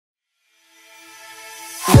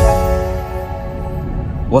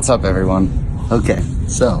What's up, everyone? Okay,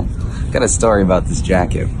 so got a story about this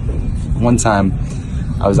jacket. One time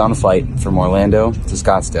I was on a flight from Orlando to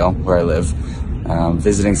Scottsdale, where I live,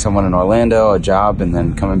 visiting someone in Orlando, a job, and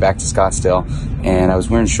then coming back to Scottsdale, and I was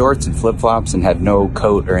wearing shorts and flip-flops and had no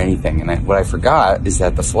coat or anything. And what I forgot is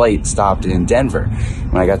that the flight stopped in Denver.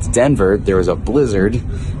 When I got to Denver, there was a blizzard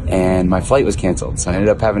and my flight was canceled, so I ended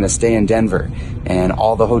up having to stay in Denver, and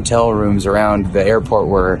all the hotel rooms around the airport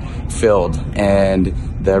were filled, and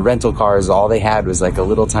the rental cars, all they had was like a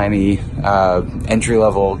little tiny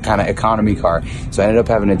entry-level kind of economy car. So I ended up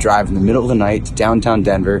having to drive in the middle of the night to downtown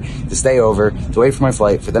Denver to stay over, to wait for my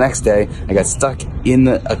flight. For the next day, I got stuck in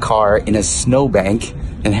a car in a snowbank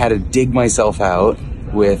and had to dig myself out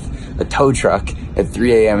with a tow truck at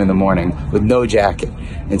 3 a.m. in the morning with no jacket.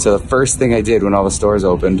 And so the first thing I did when all the stores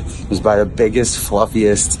opened was buy the biggest,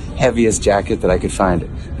 fluffiest, heaviest jacket that I could find.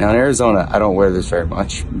 Now in Arizona, I don't wear this very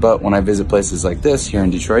much, but when I visit places like this here in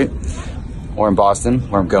Detroit or in Boston,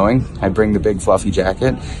 where I'm going, I bring the big fluffy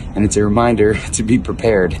jacket, and it's a reminder to be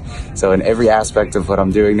prepared. So in every aspect of what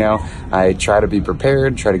I'm doing now, I try to be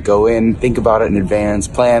prepared, try to go in, think about it in advance,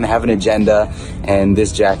 plan, have an agenda, and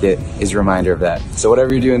this jacket is a reminder of that. So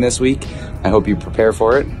whatever you're doing this week, I hope you prepare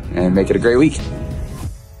for it and make it a great week.